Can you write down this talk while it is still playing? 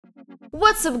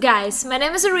What's up guys, my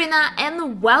name is Irina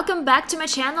and welcome back to my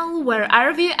channel where I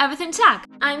review everything tech.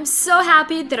 I'm so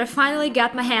happy that I finally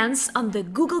got my hands on the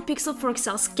Google Pixel 4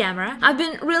 XL's camera. I've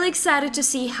been really excited to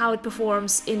see how it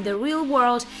performs in the real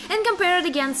world and compare it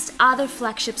against other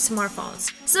flagship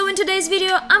smartphones. So in today's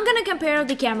video, I'm gonna compare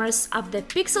the cameras of the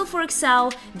Pixel 4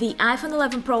 XL, the iPhone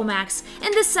 11 Pro Max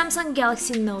and the Samsung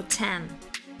Galaxy Note 10.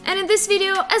 And in this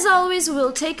video, as always,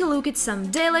 we'll take a look at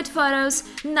some daylight photos,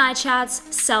 night shots,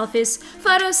 selfies,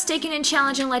 photos taken in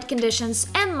challenging light conditions,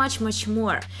 and much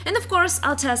more. And of course,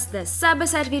 I'll test the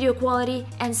side-by-side video quality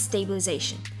and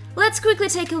stabilization. Let's quickly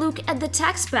take a look at the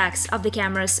tech specs of the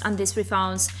cameras on these three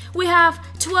phones. We have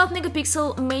 12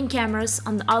 megapixel main cameras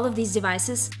on all of these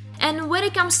devices. And when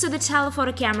it comes to the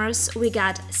telephoto cameras, we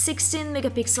got 16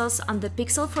 megapixels on the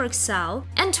Pixel 4 XL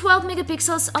and 12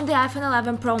 megapixels on the iPhone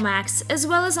 11 Pro Max, as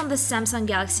well as on the Samsung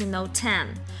Galaxy Note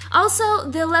 10.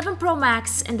 Also, the 11 Pro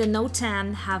Max and the Note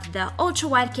 10 have the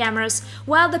ultra-wide cameras,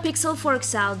 while the Pixel 4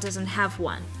 XL doesn't have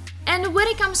one. And when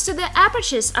it comes to the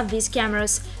apertures of these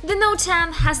cameras, the Note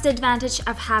 10 has the advantage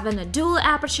of having a dual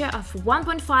aperture of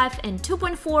 1.5 and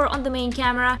 2.4 on the main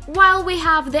camera, while we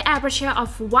have the aperture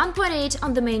of 1.8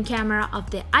 on the main camera of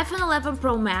the iPhone 11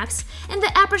 Pro Max and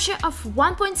the aperture of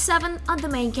 1.7 on the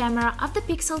main camera of the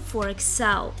Pixel 4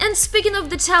 XL. And speaking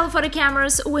of the telephoto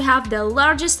cameras, we have the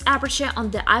largest aperture on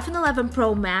the iPhone 11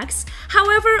 Pro Max.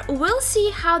 However, we'll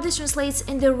see how this translates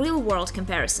in the real-world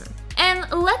comparison. And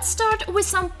let's start with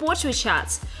some portrait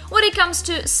shots. When it comes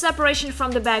to separation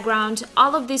from the background,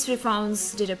 all of these three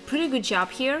phones did a pretty good job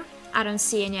here. I don't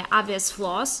see any obvious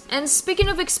flaws. And speaking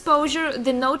of exposure,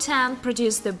 the Note 10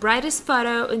 produced the brightest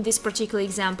photo in this particular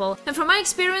example, and from my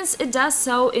experience it does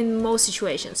so in most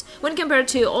situations, when compared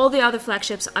to all the other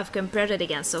flagships I've compared it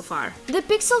against so far. The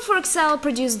Pixel 4 XL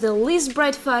produced the least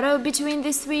bright photo between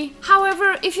these three.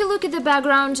 However, if you look at the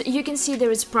background, you can see that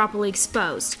it's properly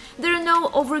exposed. There are no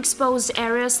overexposed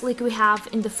areas like we have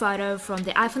in the photo from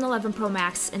the iPhone 11 Pro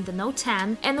Max and the Note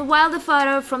 10, and while the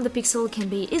photo from the Pixel can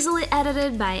be easily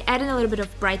edited by adding a little bit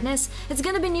of brightness, it's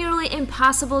gonna be nearly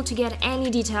impossible to get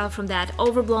any detail from that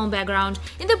overblown background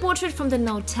in the portrait from the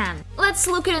Note 10. Let's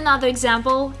look at another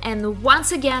example, and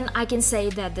once again I can say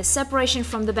that the separation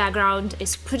from the background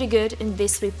is pretty good in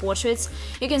these three portraits.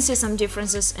 You can see some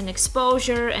differences in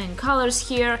exposure and colors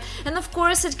here, and of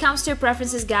course it comes to your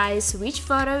preferences guys, which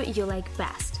photo you like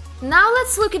best. Now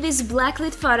let's look at these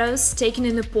blacklit photos taken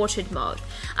in the portrait mode.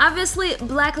 Obviously,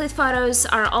 blacklit photos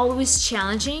are always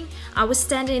challenging. I was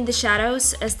standing in the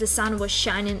shadows as the sun was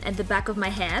shining at the back of my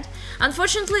head.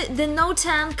 Unfortunately, the Note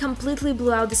 10 completely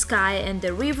blew out the sky and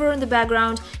the river in the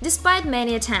background despite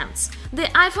many attempts. The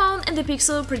iPhone and the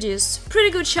Pixel produced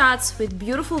pretty good shots with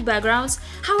beautiful backgrounds.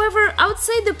 However, I would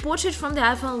say the portrait from the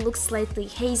iPhone looks slightly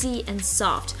hazy and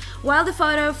soft, while the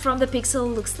photo from the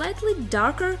Pixel looks slightly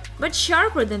darker but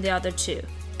sharper than the other two.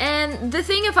 And the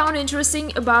thing I found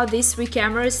interesting about these three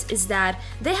cameras is that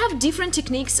they have different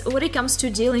techniques when it comes to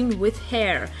dealing with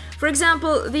hair. For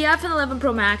example, the iPhone 11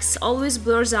 Pro Max always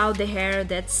blurs out the hair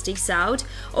that sticks out,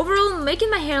 overall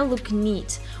making my hair look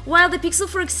neat, while the Pixel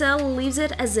 4 XL leaves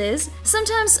it as is,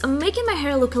 sometimes making my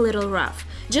hair look a little rough.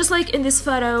 Just like in this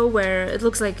photo where it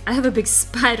looks like I have a big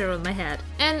spider on my head.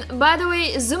 And by the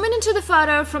way, zooming into the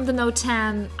photo from the Note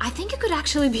 10, I think it could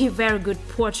actually be a very good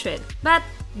portrait, but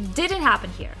didn't happen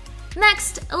here.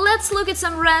 Next, let's look at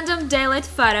some random daylight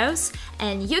photos,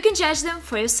 and you can judge them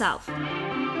for yourself.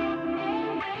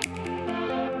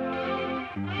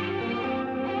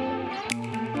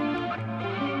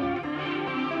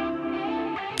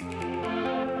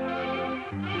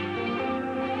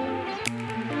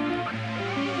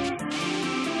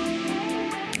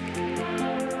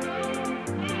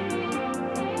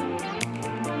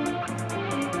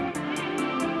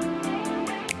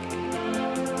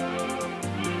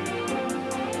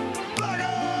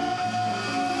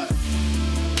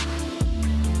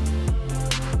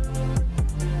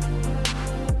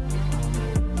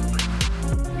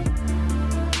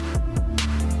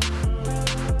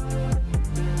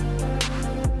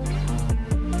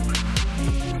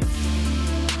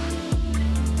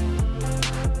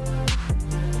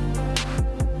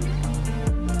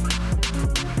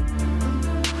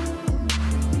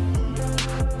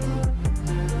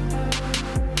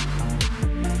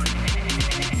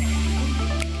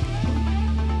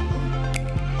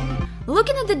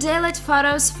 Looking at the daylight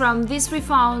photos from these three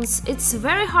phones, it's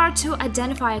very hard to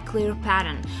identify a clear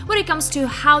pattern when it comes to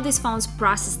how these phones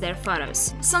process their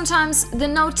photos. Sometimes the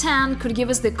Note 10 could give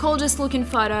us the coldest looking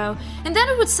photo, and then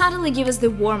it would suddenly give us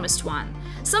the warmest one.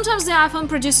 Sometimes the iPhone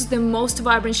produces the most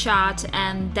vibrant shot,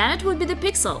 and then it would be the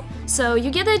Pixel. So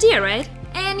you get the idea, right?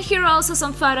 And here are also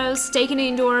some photos taken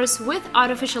indoors with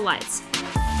artificial lights.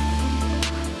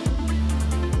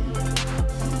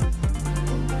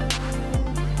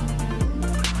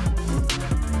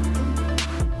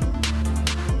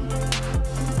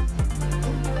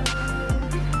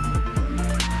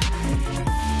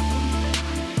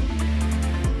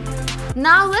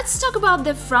 Now let's talk about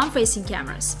the front-facing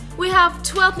cameras. We have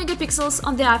 12 megapixels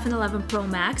on the iPhone 11 Pro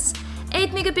Max, 8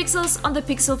 megapixels on the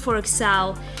Pixel 4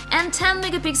 XL, and 10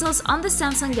 megapixels on the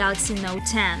Samsung Galaxy Note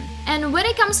 10. And when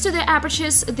it comes to the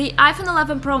apertures, the iPhone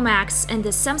 11 Pro Max and the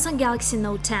Samsung Galaxy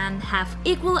Note 10 have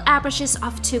equal apertures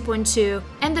of 2.2,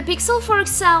 and the Pixel 4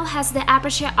 XL has the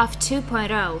aperture of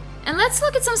 2.0. And let's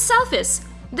look at some selfies.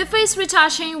 The face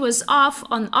retouching was off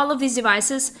on all of these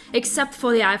devices except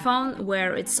for the iPhone,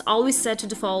 where it's always set to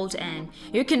default and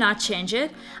you cannot change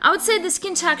it. I would say the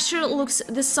skin texture looks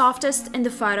the softest in the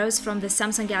photos from the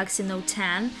Samsung Galaxy Note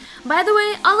 10. By the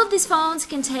way, all of these phones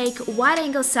can take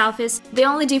wide-angle selfies. The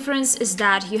only difference is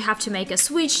that you have to make a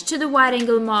switch to the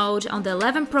wide-angle mode on the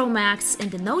 11 Pro Max and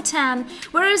the Note 10,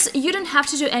 whereas you don't have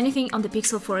to do anything on the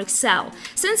Pixel 4 XL,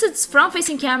 since its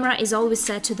front-facing camera is always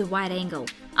set to the wide angle.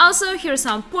 Also, here are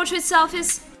some portrait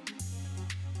selfies.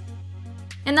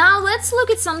 And now let's look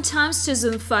at some times to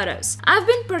zoom photos. I've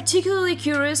been particularly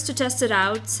curious to test it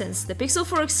out since the Pixel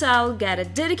 4 XL got a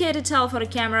dedicated telephoto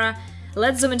camera.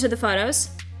 Let's zoom into the photos.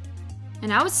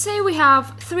 And I would say we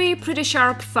have 3 pretty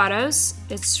sharp photos.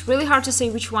 It's really hard to say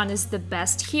which one is the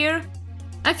best here.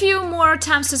 A few more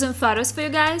times to zoom photos for you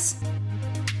guys.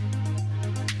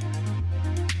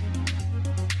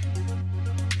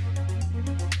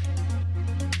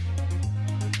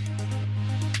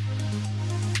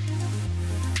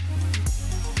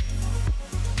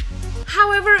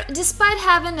 However, despite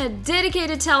having a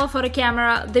dedicated telephoto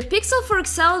camera, the Pixel 4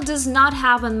 XL does not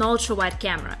have an ultra-wide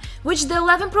camera, which the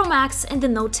 11 Pro Max and the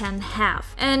Note 10 have.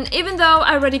 And even though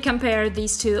I already compared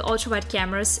these two ultra-wide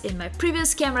cameras in my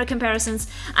previous camera comparisons,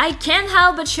 I can't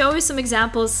help but show you some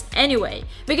examples anyway,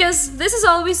 because this is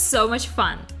always so much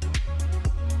fun.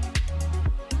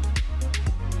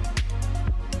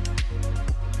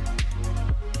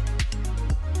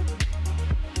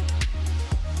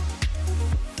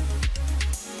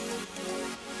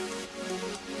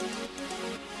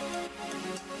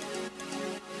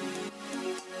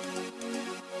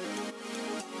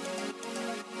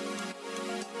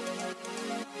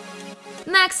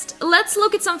 Next, let's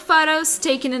look at some photos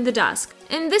taken in the dusk.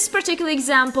 In this particular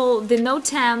example, the Note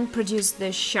 10 produced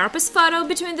the sharpest photo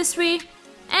between the three,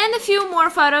 and a few more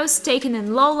photos taken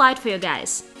in low light for you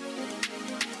guys.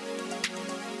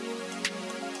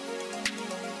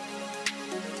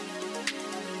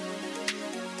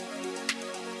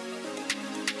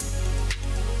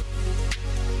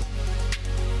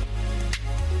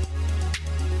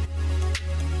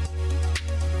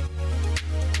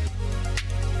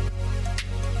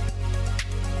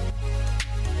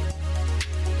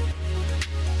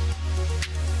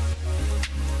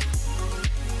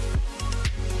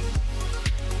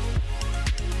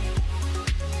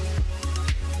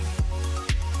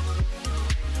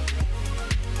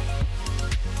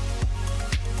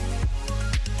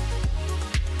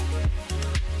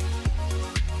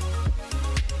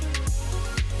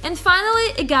 And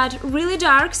finally, it got really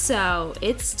dark, so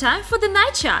it's time for the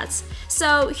night shots.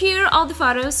 So here all the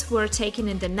photos were taken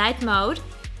in the night mode.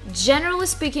 Generally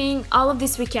speaking, all of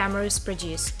these three cameras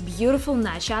produce beautiful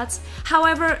night shots.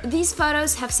 However, these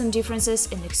photos have some differences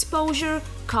in exposure,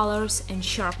 colors, and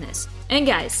sharpness. And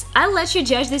guys, I'll let you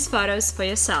judge these photos for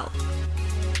yourself.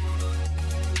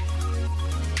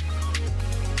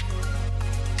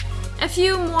 A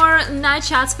few more night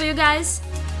shots for you guys.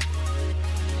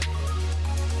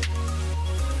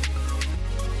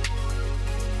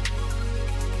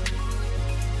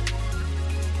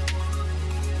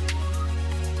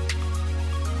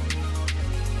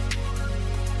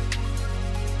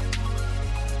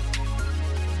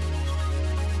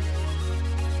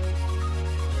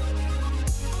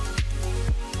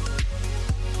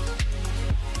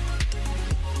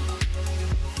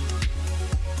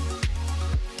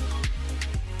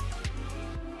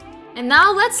 And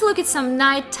now let's look at some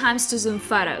night times to zoom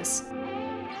photos.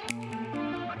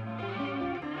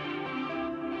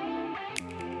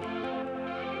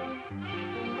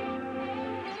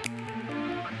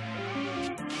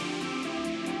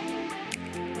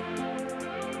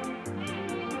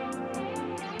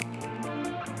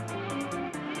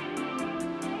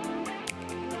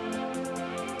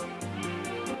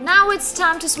 Now it's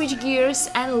time to switch gears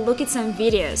and look at some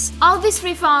videos. All these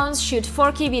three phones shoot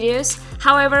 4K videos.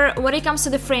 However, when it comes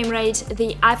to the frame rate,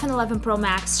 the iPhone 11 Pro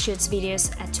Max shoots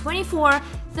videos at 24,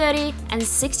 30 and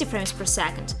 60 frames per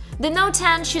second. The Note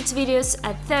 10 shoots videos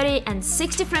at 30 and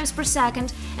 60 frames per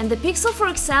second, and the Pixel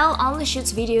 4 XL only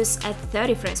shoots videos at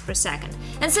 30 frames per second.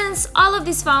 And since all of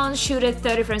these phones shoot at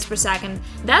 30 frames per second,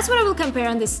 that's what I will compare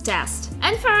on this test.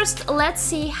 And first, let's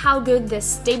see how good the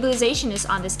stabilization is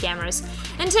on these cameras.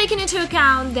 And taking into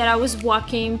account that I was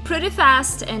walking pretty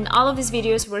fast and all of these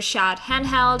videos were shot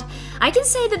handheld, I can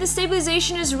say that the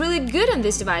stabilization is really good on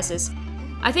these devices.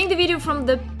 I think the video from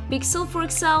the Pixel 4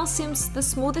 XL seems the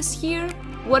smoothest here.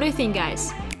 What do you think,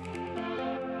 guys?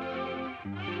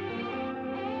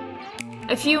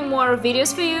 A few more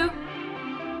videos for you.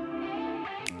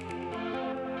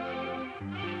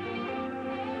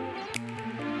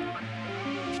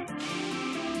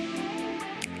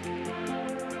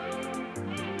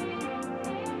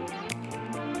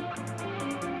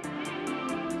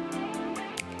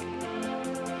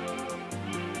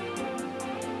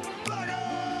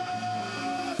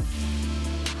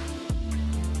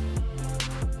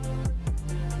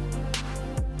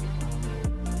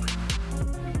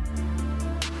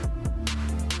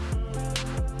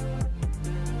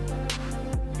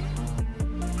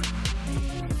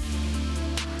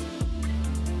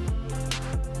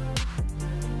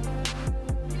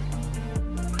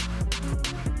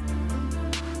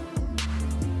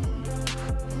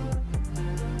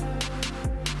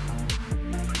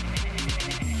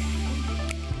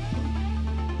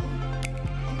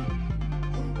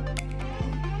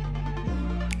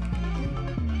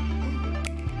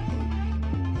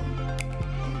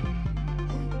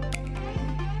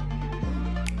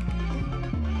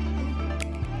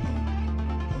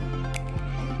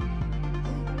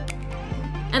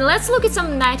 And let's look at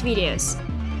some night videos.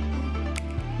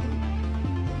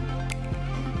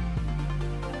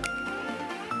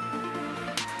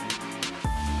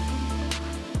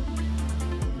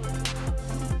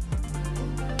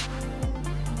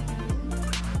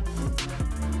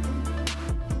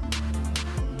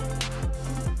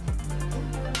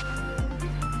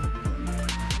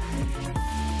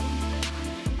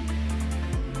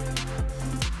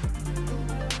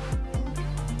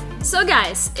 So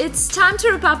guys, it's time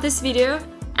to wrap up this video.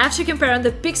 After comparing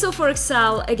the Pixel 4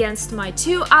 XL against my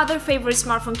two other favorite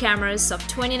smartphone cameras of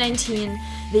 2019,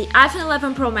 the iPhone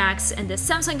 11 Pro Max and the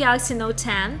Samsung Galaxy Note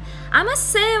 10, I must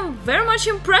say I'm very much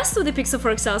impressed with the Pixel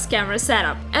 4 XL's camera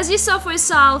setup. As you saw for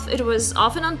yourself, it was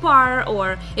often on par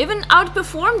or even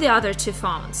outperformed the other two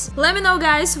phones. Let me know,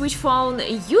 guys, which phone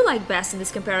you like best in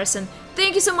this comparison.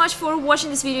 Thank you so much for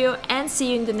watching this video and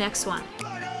see you in the next one.